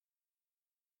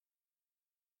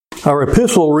Our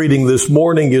epistle reading this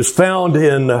morning is found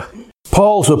in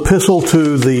Paul's epistle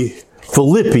to the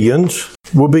Philippians.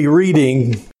 We'll be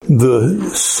reading the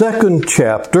second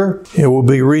chapter, and we'll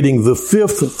be reading the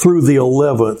 5th through the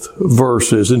 11th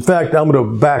verses. In fact, I'm going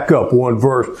to back up one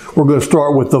verse. We're going to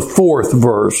start with the 4th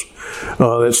verse.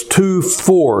 That's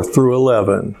 2:4 through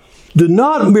 11. Do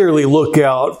not merely look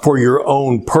out for your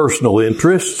own personal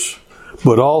interests,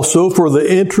 but also for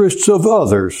the interests of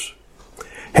others.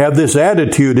 Have this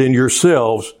attitude in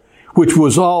yourselves, which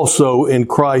was also in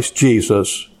Christ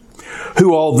Jesus,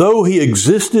 who, although he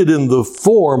existed in the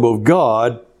form of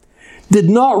God, did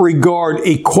not regard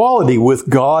equality with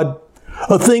God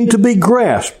a thing to be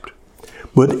grasped,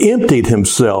 but emptied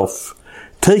himself,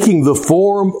 taking the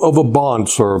form of a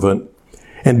bondservant,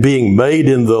 and being made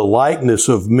in the likeness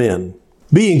of men.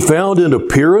 Being found in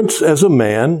appearance as a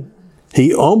man,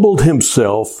 he humbled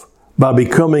himself by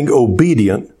becoming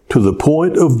obedient to the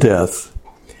point of death,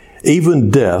 even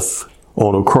death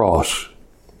on a cross.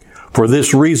 For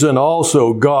this reason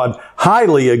also God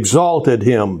highly exalted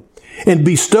him and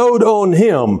bestowed on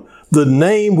him the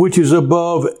name which is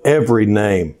above every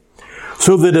name,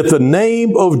 so that at the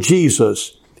name of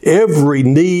Jesus every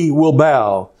knee will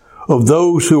bow, of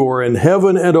those who are in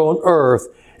heaven and on earth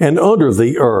and under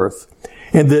the earth,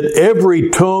 and that every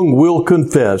tongue will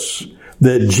confess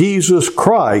that Jesus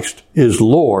Christ is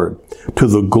Lord, to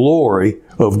the glory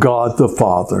of God the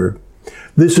Father.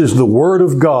 This is the word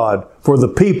of God for the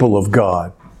people of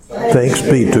God. Thanks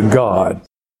be to God.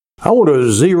 I want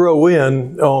to zero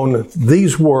in on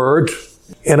these words,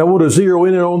 and I want to zero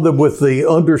in on them with the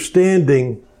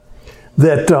understanding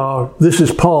that this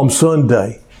is Palm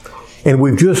Sunday, and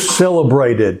we've just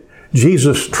celebrated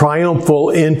Jesus'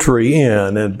 triumphal entry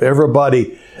in, and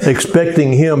everybody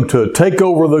expecting him to take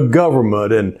over the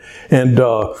government and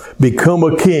become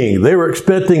a king. They were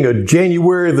expecting a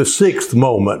January the 6th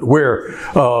moment where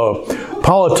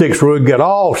politics would get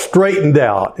all straightened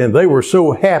out, and they were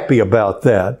so happy about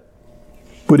that.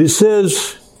 But it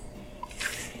says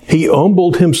he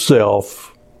humbled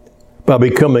himself by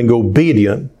becoming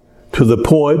obedient to the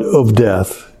point of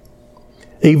death,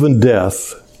 even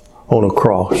death on a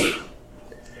cross.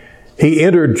 He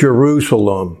entered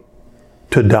Jerusalem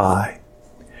to die.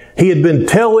 He had been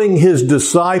telling his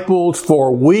disciples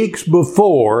for weeks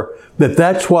before that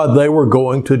that's why they were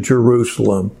going to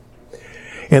Jerusalem.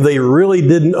 And they really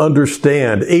didn't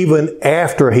understand. Even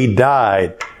after he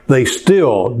died, they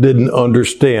still didn't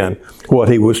understand what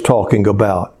he was talking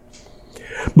about.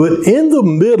 But in the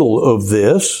middle of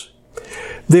this,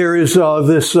 there is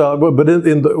as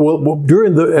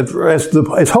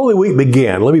Holy Week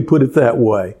began, let me put it that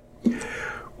way.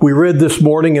 We read this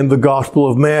morning in the Gospel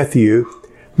of Matthew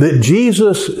that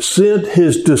Jesus sent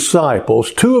his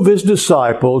disciples, two of his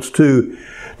disciples, to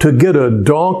get a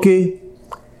donkey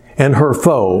and her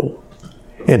foal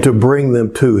and to bring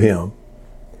them to him.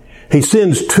 He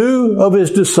sends two of his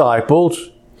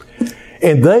disciples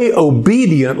and they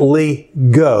obediently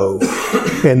go.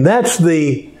 And that's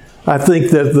I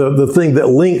think that the thing that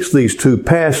links these two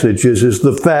passages is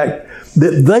the fact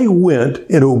that they went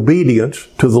in obedience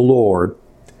to the Lord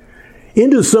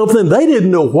into something they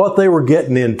didn't know what they were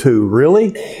getting into,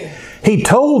 really. He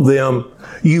told them,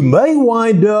 you may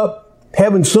wind up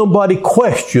having somebody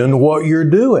question what you're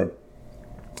doing.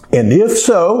 And if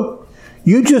so,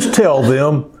 you just tell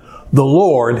them the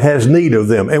Lord has need of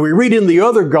them. And we read in the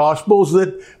other Gospels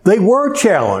that they were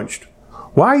challenged.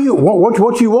 What you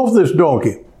want this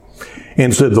donkey?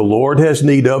 And said, the Lord has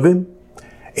need of him.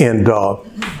 And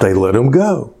they let him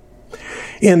go.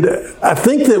 And I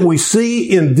think that we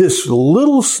see in this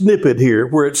little snippet here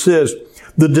where it says,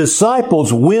 the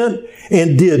disciples went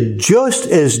and did just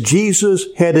as Jesus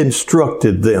had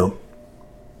instructed them.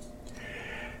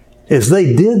 As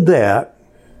they did that,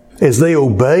 as they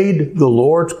obeyed the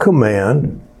Lord's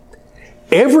command,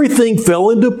 everything fell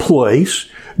into place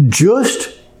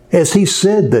just as he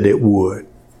said that it would.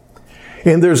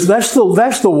 And that's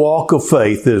the walk of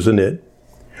faith, isn't it?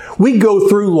 We go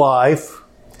through life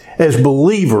as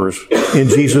believers in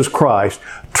Jesus Christ,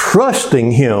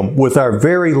 trusting him with our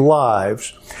very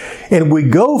lives. And we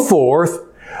go forth,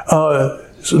 a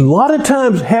lot of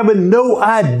times having no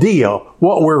idea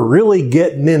what we're really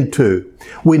getting into.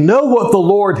 We know what the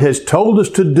Lord has told us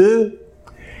to do,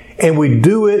 and we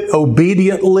do it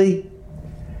obediently,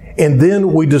 and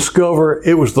then we discover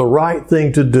it was the right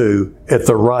thing to do at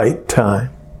the right time.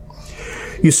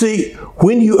 You see,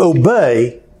 when you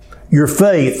obey, your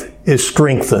faith is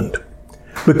strengthened.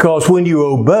 Because when you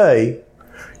obey,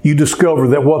 you discover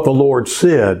that what the Lord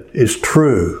said is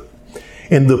true.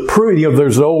 And the proof,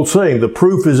 there's the old saying, the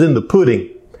proof is in the pudding.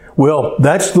 Well,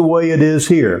 that's the way it is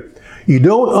here. You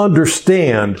don't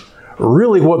understand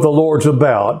really what the Lord's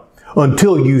about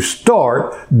until you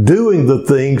start doing the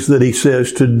things that He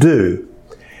says to do.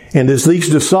 And as these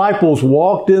disciples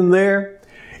walked in there,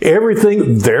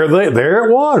 everything, there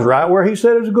it was, right where He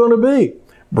said it was going to be.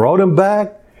 Brought them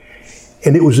back,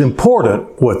 and it was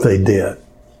important what they did.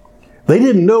 They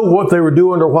didn't know what they were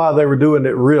doing or why they were doing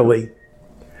it really,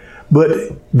 but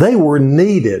they were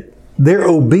needed. Their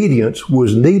obedience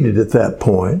was needed at that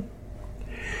point.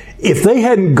 If they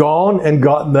hadn't gone and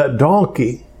gotten that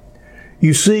donkey,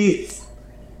 you see,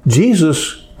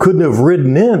 Jesus couldn't have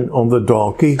ridden in on the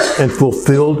donkey and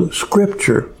fulfilled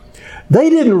Scripture. They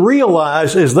didn't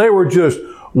realize as they were just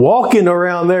walking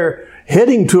around there,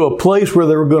 heading to a place where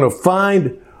they were going to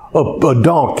find a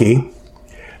donkey,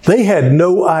 they had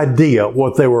no idea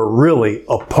what they were really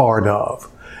a part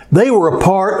of. They were a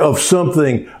part of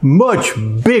something much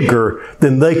bigger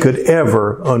than they could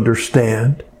ever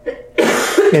understand.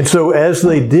 And so as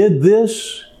they did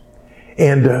this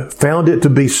and found it to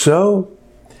be so,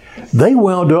 they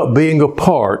wound up being a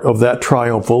part of that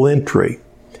triumphal entry.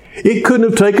 It couldn't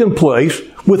have taken place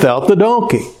without the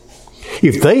donkey.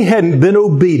 If they hadn't been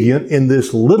obedient in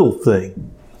this little thing,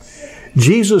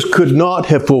 Jesus could not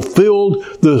have fulfilled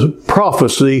the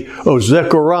prophecy of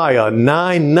Zechariah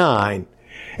 9:9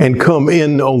 and come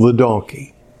in on the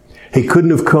donkey. He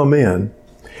couldn't have come in.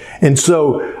 And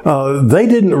so they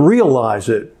didn't realize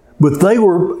it, but they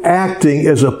were acting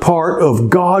as a part of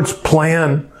God's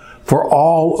plan for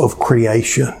all of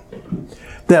creation.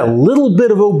 That little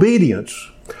bit of obedience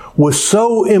was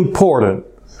so important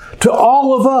to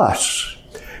all of us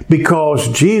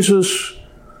because Jesus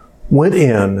went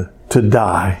in to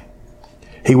die.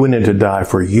 He went in to die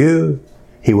for you.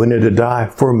 He went in to die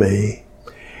for me.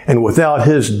 And without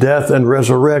His death and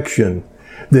resurrection,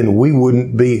 then we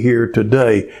wouldn't be here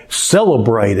today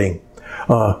celebrating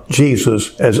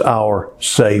Jesus as our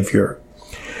Savior.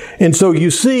 And so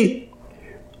you see,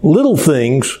 little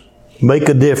things make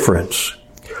a difference.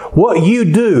 What you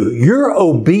do, your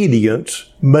obedience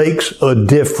makes a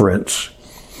difference.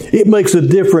 It makes a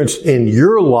difference in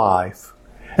your life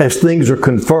as things are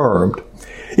confirmed.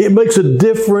 It makes a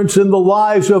difference in the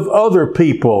lives of other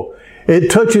people. It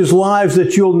touches lives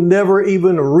that you'll never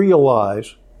even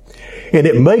realize. And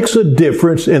it makes a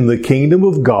difference in the kingdom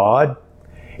of God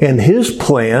and His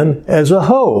plan as a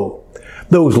whole.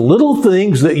 Those little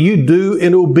things that you do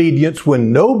in obedience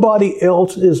when nobody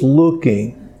else is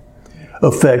looking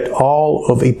affect all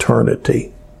of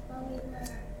eternity.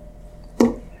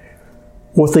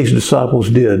 What these disciples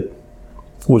did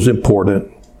was important.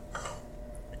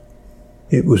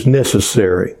 It was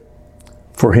necessary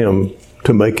for Him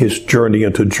to make His journey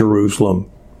into Jerusalem.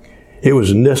 It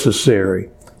was necessary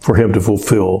for Him to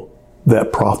fulfill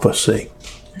that prophecy.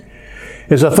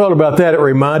 As I thought about that, it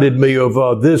reminded me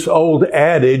of this old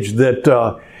adage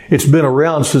that it's been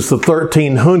around since the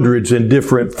 1300s in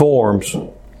different forms.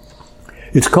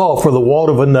 It's called "For the want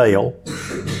of a nail."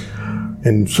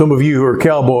 And some of you who are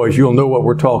cowboys, you'll know what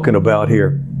we're talking about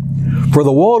here. For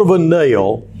the want of a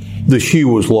nail, the shoe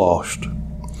was lost.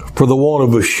 For the want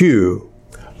of a shoe,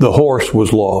 the horse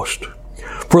was lost.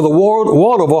 For the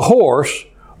want of a horse,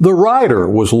 the rider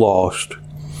was lost.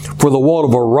 For the want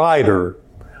of a rider,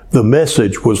 the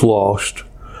message was lost.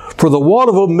 For the want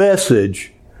of a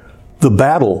message, the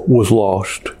battle was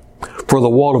lost. For the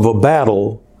want of a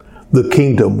battle, the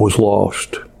kingdom was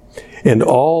lost. And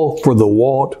all for the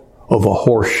want of a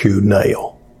horseshoe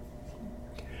nail.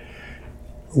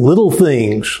 Little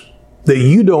things that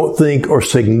you don't think are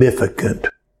significant,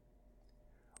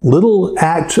 little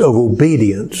acts of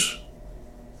obedience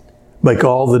make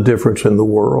all the difference in the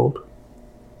world.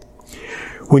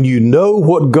 When you know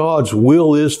what God's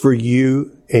will is for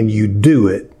you and you do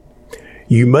it,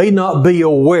 you may not be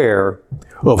aware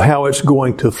of how it's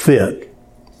going to fit.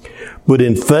 But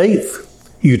in faith,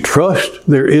 you trust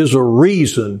there is a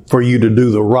reason for you to do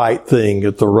the right thing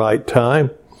at the right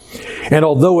time. And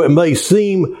although it may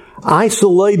seem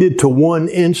isolated to one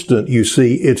instant, you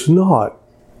see, it's not.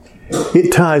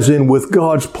 It ties in with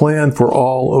God's plan for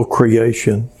all of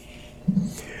creation.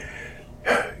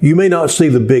 You may not see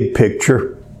the big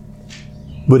picture,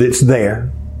 but it's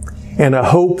there. And I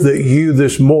hope that you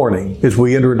this morning, as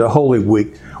we enter into Holy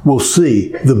Week, will see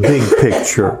the big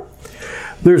picture.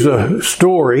 There's a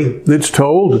story that's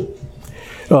told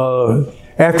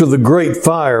after the Great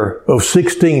Fire of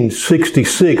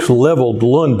 1666 leveled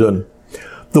London.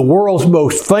 The world's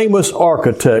most famous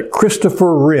architect,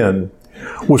 Christopher Wren,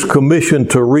 was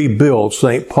commissioned to rebuild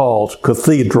St. Paul's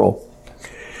Cathedral.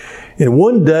 And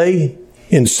one day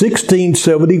in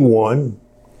 1671,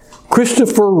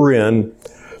 Christopher Wren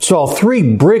saw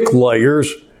 3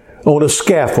 bricklayers on a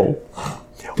scaffold.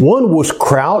 One was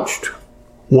crouched,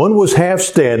 one was half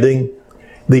standing,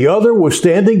 the other was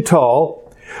standing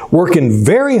tall, working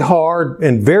very hard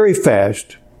and very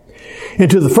fast. And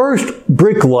to the first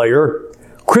bricklayer,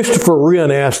 Christopher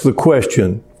Wren asked the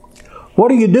question,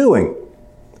 "What are you doing?"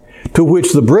 To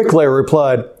which the bricklayer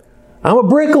replied, "I'm a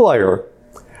bricklayer.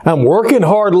 I'm working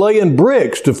hard laying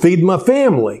bricks to feed my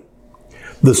family."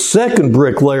 The second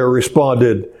bricklayer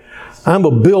responded, "I'm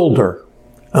a builder.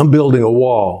 I'm building a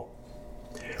wall."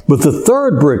 But the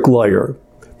third bricklayer,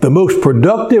 the most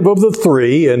productive of the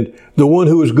 3 and the one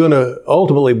who was going to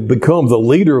ultimately become the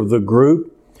leader of the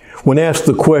group, when asked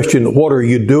the question, "What are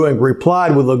you doing?"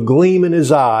 replied with a gleam in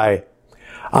his eye,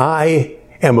 "I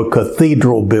am a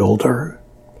cathedral builder.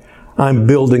 I'm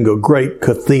building a great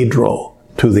cathedral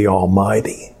to the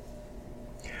Almighty."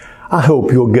 I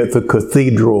hope you'll get the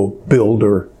cathedral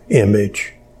builder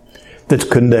image that's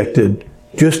connected.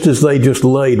 Just as they just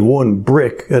laid one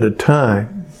brick at a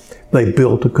time, they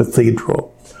built a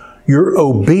cathedral. Your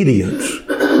obedience,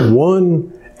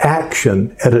 one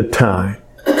action at a time,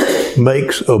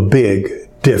 makes a big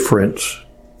difference.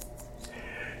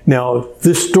 Now,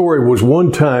 this story was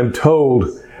one time told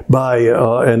by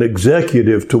an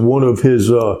executive to one of his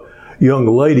young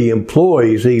lady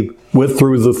employees. He went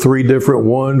through the 3 different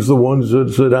ones, the ones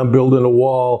that said, "I'm building a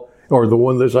wall," or the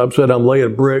one that said, "I'm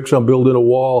laying bricks, I'm building a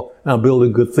wall, I'm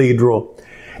building a cathedral."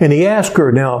 And he asked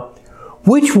her, "Now,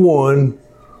 which one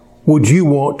would you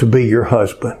want to be your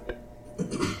husband?"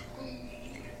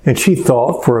 And she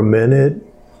thought for a minute,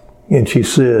 and she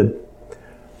said,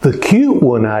 "The cute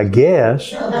one, I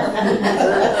guess."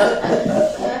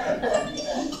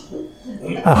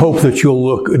 I hope that you'll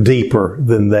look deeper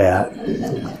than that.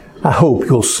 I hope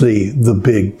you'll see the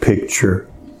big picture.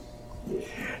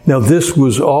 Now, this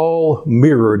was all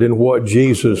mirrored in what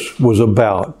Jesus was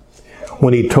about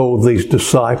when he told these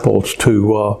disciples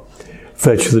to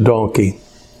fetch the donkey.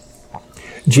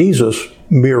 Jesus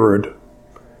mirrored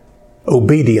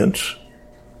obedience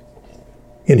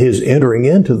in his entering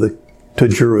into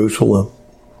Jerusalem.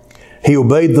 He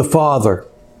obeyed the Father,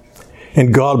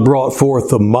 and God brought forth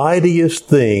the mightiest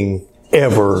thing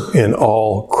ever in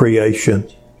all creation.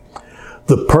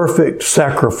 The perfect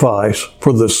sacrifice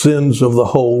for the sins of the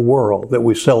whole world that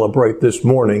we celebrate this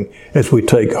morning as we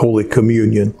take Holy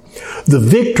Communion. The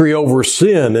victory over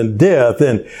sin and death,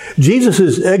 and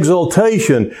Jesus'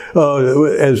 exaltation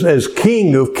as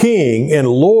King of Kings and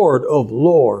Lord of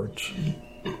Lords.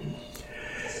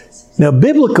 Now,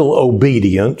 biblical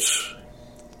obedience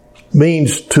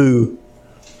means to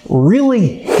really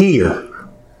hear,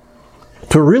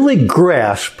 to really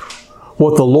grasp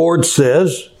what the Lord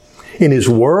says in His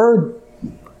Word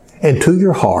and to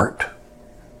your heart,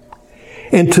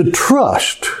 and to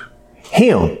trust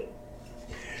Him,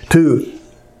 to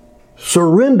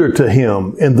surrender to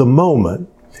Him in the moment,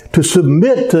 to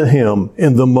submit to Him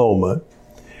in the moment,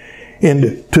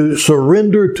 and to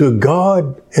surrender to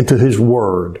God and to His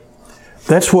Word.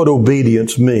 That's what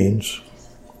obedience means.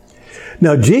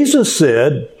 Now, Jesus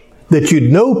said that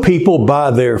you'd know people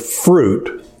by their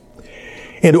fruit.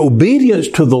 And obedience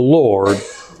to the Lord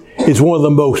is one of the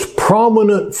most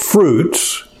prominent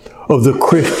fruits of the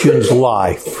Christian's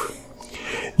life.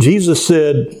 Jesus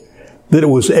said that it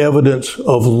was evidence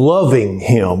of loving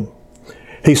Him.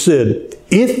 He said,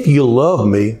 "If you love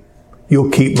me, you'll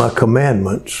keep my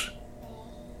commandments."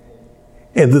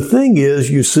 And the thing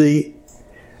is, you see,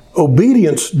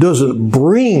 obedience doesn't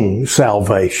bring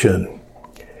salvation.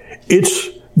 It's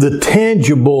the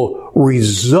tangible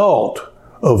result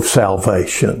of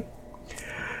salvation.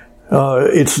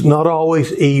 It's not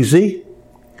always easy.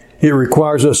 It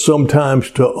requires us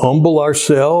sometimes to humble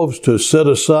ourselves, to set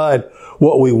aside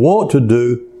what we want to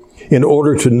do in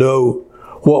order to know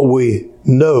what we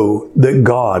know that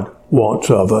God wants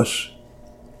of us.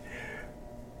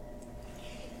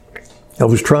 I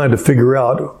was trying to figure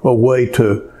out a way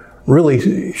to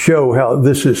really show how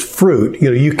this is fruit.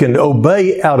 You can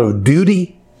obey out of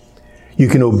duty, you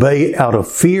can obey out of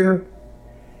fear,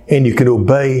 and you can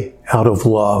obey out of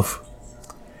love.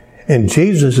 And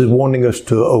Jesus is wanting us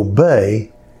to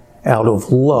obey out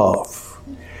of love.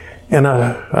 And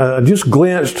I just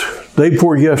glanced day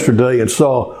before yesterday and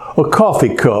saw a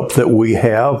coffee cup that we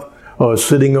have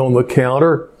sitting on the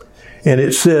counter. And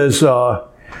it says,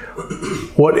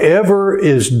 "Whatever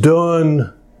is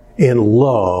done in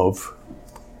love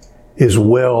is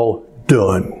well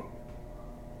done."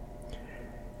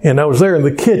 And I was there in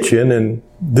the kitchen, and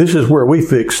this is where we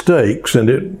fix steaks.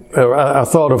 And I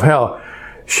thought of how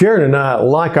Sharon and I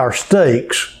like our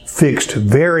steaks fixed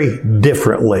very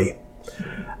differently.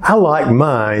 I like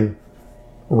mine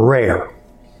rare.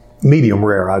 medium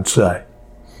rare, I'd say.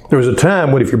 There was a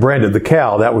time when if you branded the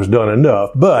cow, that was done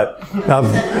enough, but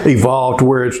I've evolved to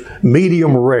where it's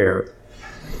medium rare.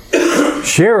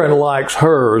 Sharon likes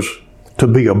hers to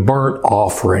be a burnt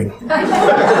offering.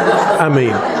 I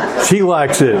mean, she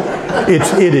likes it.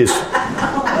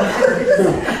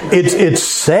 It's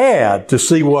sad to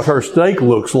see what her steak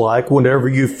looks like whenever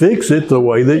you fix it the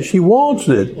way that she wants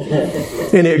it.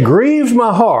 And it grieves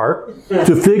my heart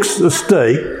to fix the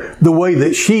steak the way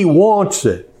that she wants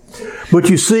it. But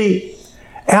you see,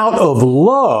 out of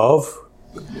love,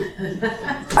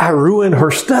 I ruin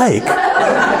her steak.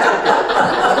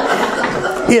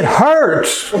 It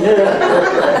hurts.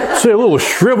 It's a little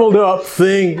shriveled up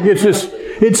thing.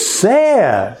 It's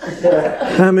sad.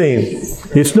 I mean,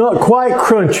 it's not quite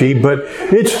crunchy, but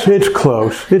it's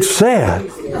close. It's sad.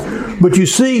 But you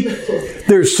see,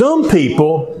 there's some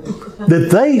people that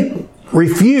they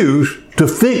refuse to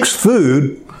fix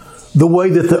food the way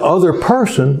that the other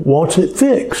person wants it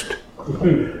fixed.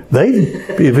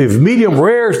 If medium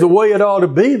rare is the way it ought to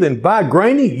be, then by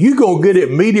granny, you go get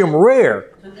it medium rare.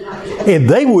 And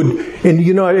they would, and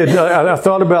you know, I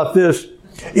thought about this.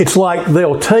 It's like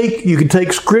you can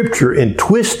take Scripture and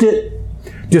twist it,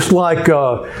 just like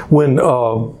when,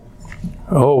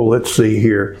 let's see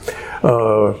here.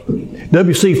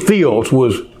 W.C. Fields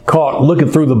was caught looking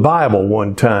through the Bible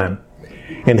one time.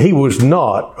 And he was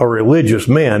not a religious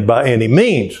man by any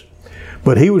means.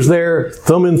 But he was there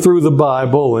thumbing through the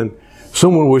Bible, and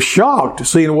someone was shocked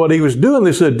seeing what he was doing.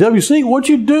 They said, W.C., what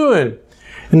you doing?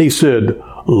 And he said,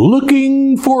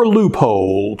 looking for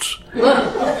loopholes.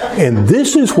 And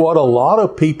this is what a lot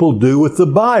of people do with the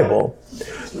Bible.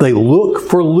 They look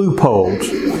for loopholes.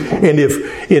 And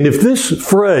if this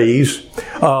phrase,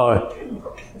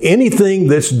 anything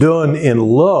that's done in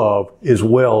love is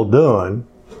well done,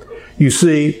 you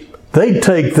see, they'd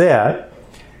take that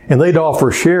and they'd offer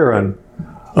Sharon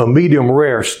a medium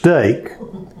rare steak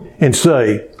and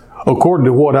say, according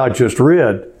to what I just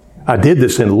read, I did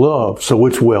this in love, so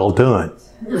it's well done.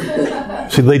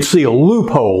 See, they'd see a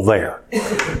loophole there.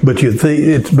 But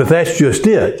that's just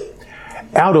it.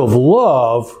 Out of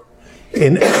love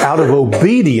and out of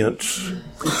obedience,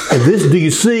 and this, do you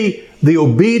see, the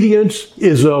obedience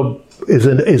is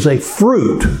a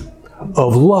fruit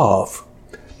of love.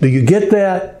 Do you get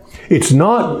that? It's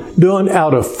not done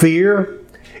out of fear.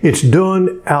 It's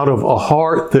done out of a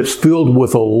heart that's filled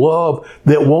with a love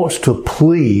that wants to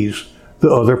please the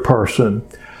other person.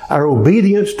 Our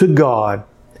obedience to God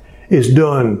is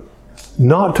done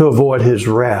not to avoid His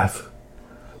wrath,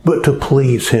 but to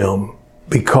please Him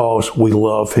because we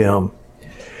love Him.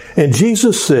 And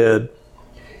Jesus said,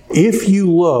 if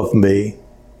you love me,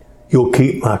 you'll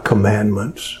keep my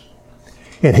commandments.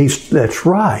 And that's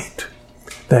right.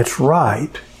 That's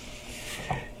right.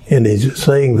 And he's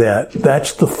saying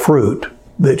that's the fruit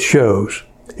that shows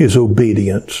is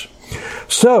obedience.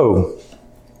 So,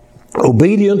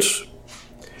 obedience,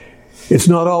 it's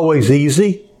not always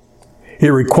easy. It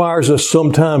requires us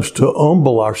sometimes to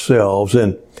humble ourselves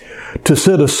and to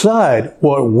set aside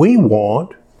what we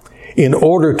want in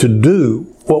order to do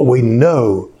what we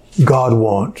know God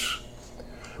wants.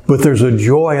 But there's a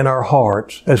joy in our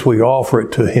hearts as we offer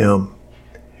it to Him.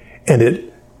 And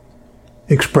it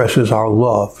expresses our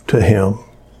love to Him.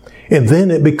 And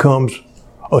then it becomes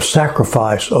a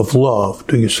sacrifice of love.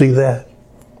 Do you see that?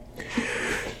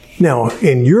 Now,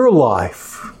 in your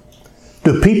life,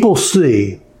 do people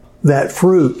see that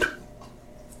fruit?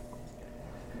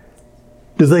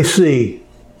 Do they see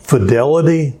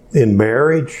fidelity in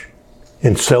marriage,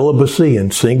 in celibacy,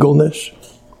 in singleness?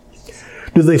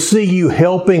 Do they see you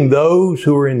helping those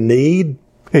who are in need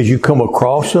as you come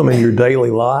across them in your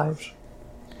daily lives?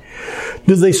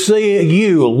 Do they see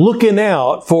you looking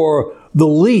out for the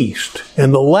least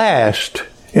and the last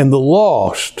and the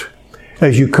lost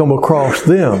as you come across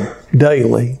them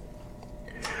daily?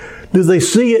 Do they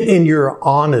see it in your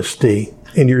honesty,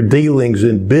 in your dealings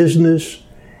in business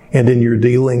and in your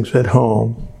dealings at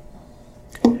home?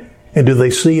 And do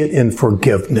they see it in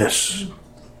forgiveness?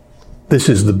 This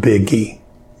is the biggie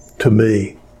to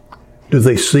me. Do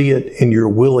they see it in your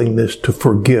willingness to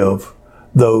forgive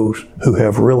those who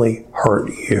have really hurt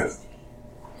you?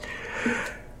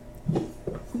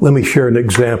 Let me share an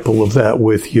example of that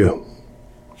with you.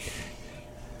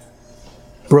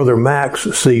 Brother Max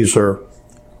Caesar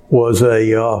was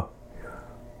a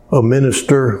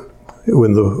minister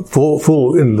in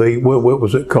the what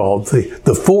was it called?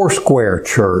 The Foursquare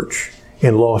Church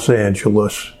in Los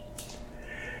Angeles.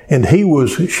 And he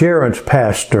was Sharon's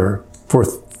pastor for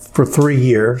 3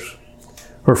 years,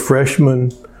 her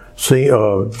freshman,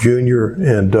 junior,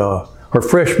 and her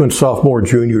freshman, sophomore,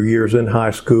 junior years in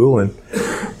high school, and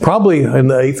probably in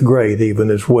the 8th grade even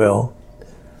as well.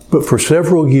 But for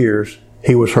several years,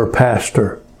 he was her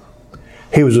pastor.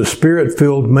 He was a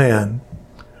Spirit-filled man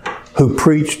who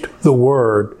preached the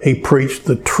Word. He preached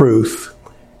the truth,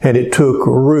 and it took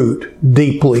root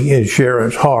deeply in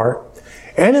Sharon's heart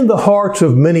and in the hearts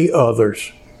of many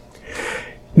others.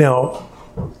 Now,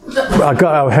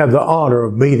 I had the honor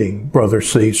of meeting Brother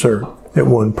Caesar at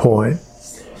one point,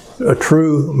 a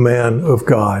true man of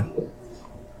God.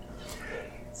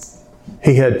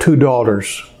 He had 2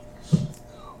 daughters.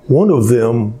 One of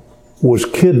them was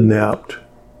kidnapped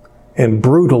and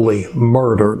brutally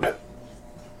murdered.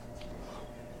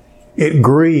 It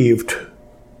grieved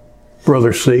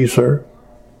Brother Caesar.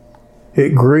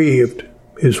 It grieved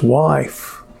his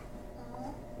wife.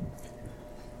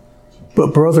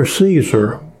 But Brother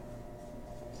Caesar,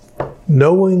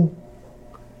 knowing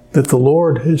that the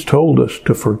Lord has told us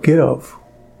to forgive,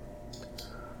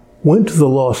 went to the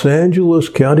Los Angeles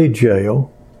County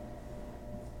Jail,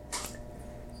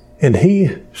 and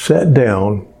he sat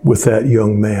down with that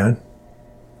young man,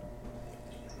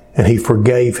 and he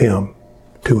forgave him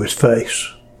to his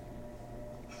face.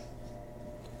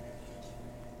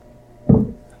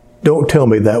 Don't tell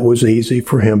me that was easy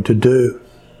for him to do.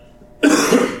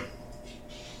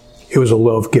 It was a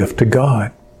love gift to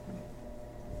God.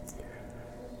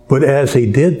 But as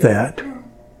he did that,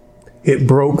 it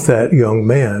broke that young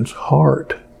man's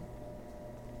heart.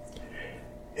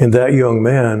 And that young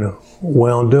man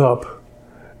wound up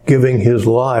giving his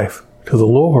life to the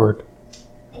Lord.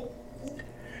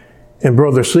 And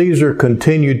Brother Caesar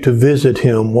continued to visit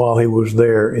him while he was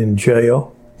there in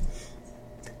jail.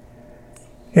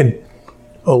 And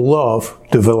a love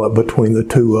developed between the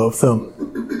two of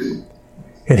them.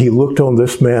 And he looked on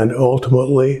this man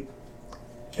ultimately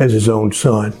as his own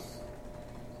son.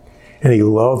 And he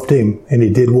loved him, and he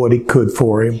did what he could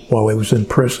for him while he was in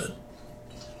prison.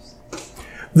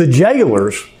 The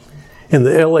jailers in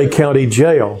the LA County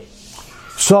Jail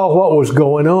saw what was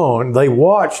going on. They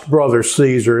watched Brother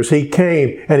Caesar as he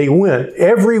came and he went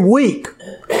every week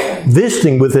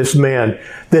visiting with this man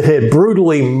that had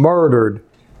brutally murdered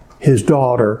his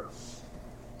daughter.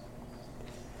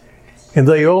 And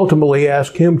they ultimately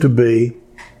asked him to be,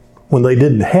 when they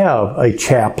didn't have a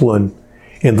chaplain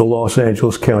in the Los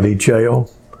Angeles County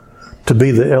Jail, to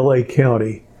be the LA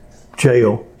County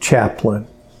Jail chaplain.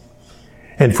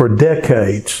 And for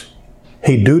decades,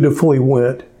 he dutifully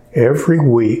went every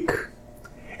week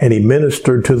and he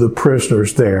ministered to the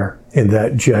prisoners there in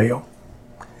that jail.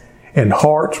 And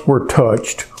hearts were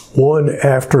touched one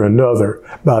after another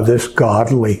by this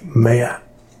godly man.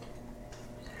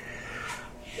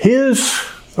 His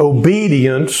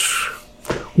obedience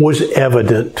was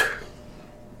evident.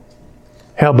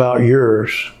 How about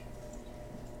yours?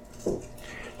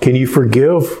 Can you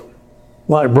forgive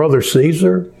like Brother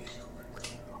Caesar?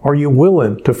 Are you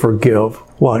willing to forgive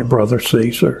like Brother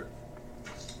Caesar?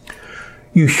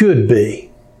 You should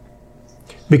be.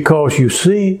 Because you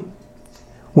see,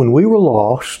 when we were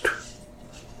lost,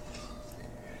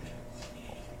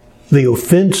 the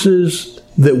offenses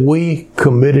that we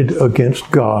committed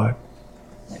against God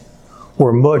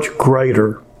were much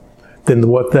greater than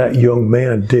what that young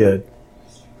man did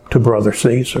to Brother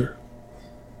Caesar.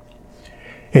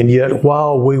 And yet,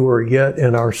 while we were yet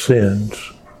in our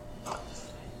sins,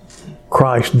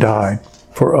 Christ died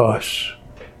for us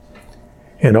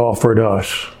and offered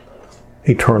us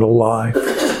eternal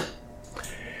life.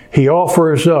 He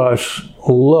offers us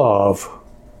love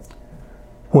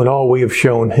when all we have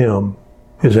shown him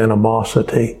is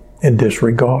animosity and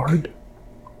disregard.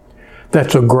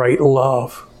 That's a great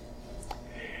love.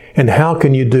 And how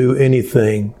can you do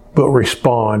anything but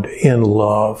respond in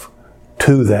love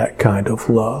to that kind of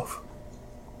love?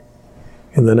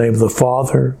 In the name of the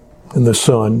Father, and the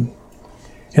Son,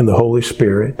 and the Holy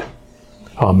Spirit.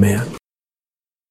 Amen.